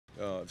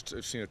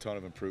I've seen a ton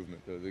of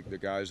improvement. The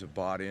guys have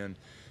bought in.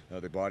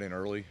 They bought in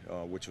early,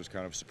 which was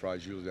kind of a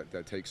surprise. Usually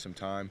that takes some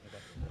time.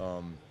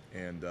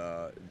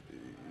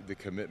 The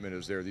commitment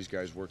is there. These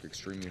guys work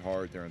extremely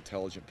hard. They're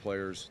intelligent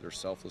players. They're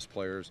selfless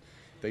players.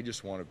 They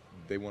just want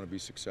to be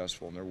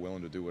successful, and they're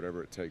willing to do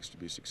whatever it takes to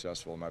be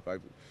successful. And I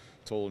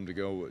told them to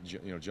go,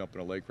 jump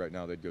in a lake right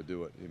now, they'd go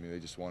do it. I mean, they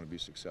just want to be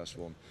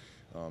successful. And,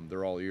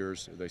 they're all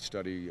ears. They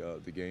study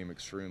the game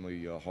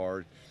extremely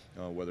hard,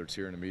 whether it's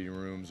here in the meeting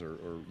rooms or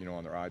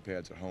on their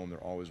iPads at home.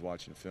 They're always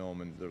watching film,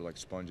 and they're like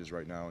sponges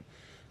right now.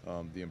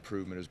 The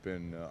improvement has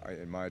been,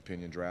 in my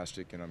opinion,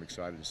 drastic, and I'm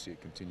excited to see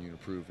it continue to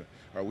improve.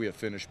 Are we a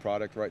finished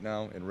product right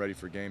now and ready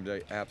for game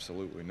day?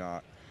 Absolutely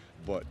not.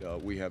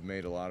 But we have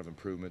made a lot of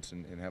improvements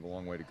and have a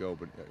long way to go,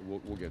 but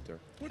we'll get there.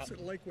 What's it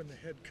like when the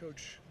head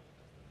coach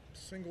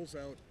singles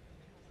out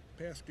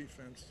pass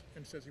defense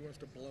and says he wants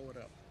to blow it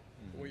up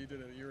the way you did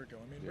it a year ago?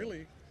 I mean,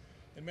 really,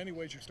 in many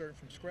ways, you're starting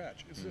from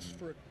scratch. Is this,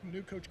 for a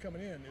new coach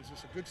coming in, is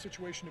this a good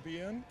situation to be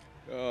in?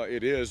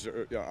 It is.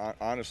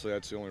 Honestly,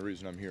 that's the only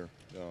reason I'm here.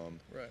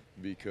 Right.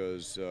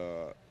 Because,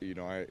 as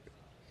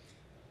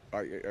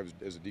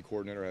a D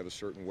coordinator, I have a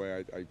certain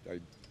way I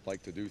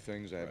like to do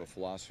things. I have a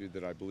philosophy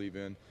that I believe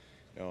in.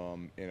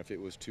 And if it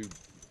was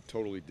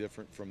totally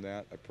different from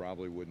that, I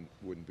probably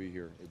wouldn't be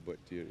here. But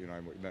I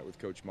met with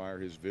Coach Meyer.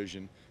 His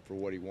vision for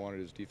what he wanted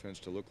his defense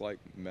to look like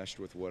meshed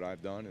with what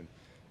I've done, and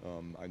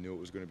I knew it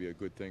was going to be a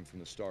good thing from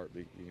the start.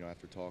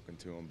 After talking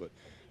to him, but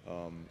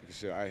like I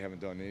said, I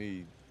haven't done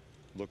any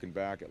looking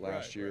back at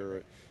last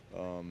year.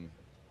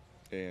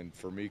 And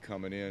for me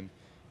coming in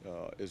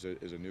as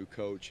a new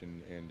coach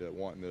and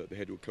wanting the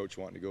head coach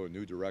wanting to go a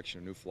new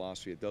direction, a new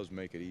philosophy, it does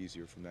make it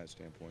easier from that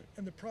standpoint.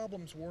 And the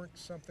problems weren't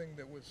something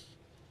that was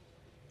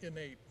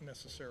innate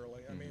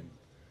necessarily. I mean,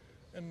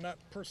 and not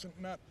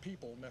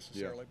people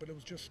necessarily, but it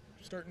was just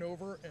starting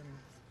over and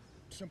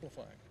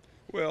simplifying.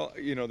 Well,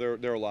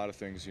 there are a lot of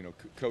things.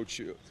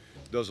 Coach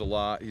does a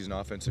lot. He's an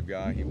offensive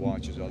guy. He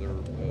watches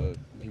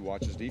he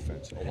watches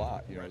defense a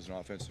lot. As an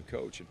offensive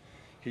coach, and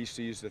he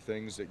sees the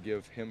things that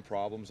give him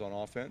problems on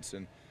offense,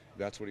 and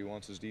that's what he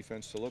wants his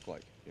defense to look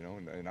like.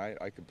 And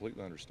I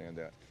completely understand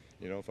that.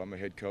 If I'm a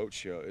head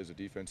coach as a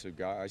defensive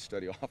guy, I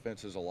study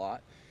offenses a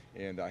lot,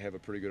 and I have a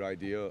pretty good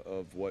idea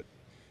of what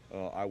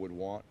I would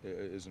want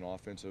as an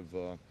offensive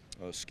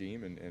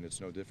scheme, and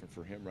it's no different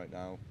for him right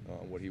now.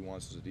 What he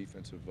wants is a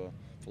defensive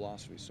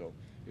philosophy, so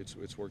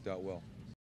it's worked out well.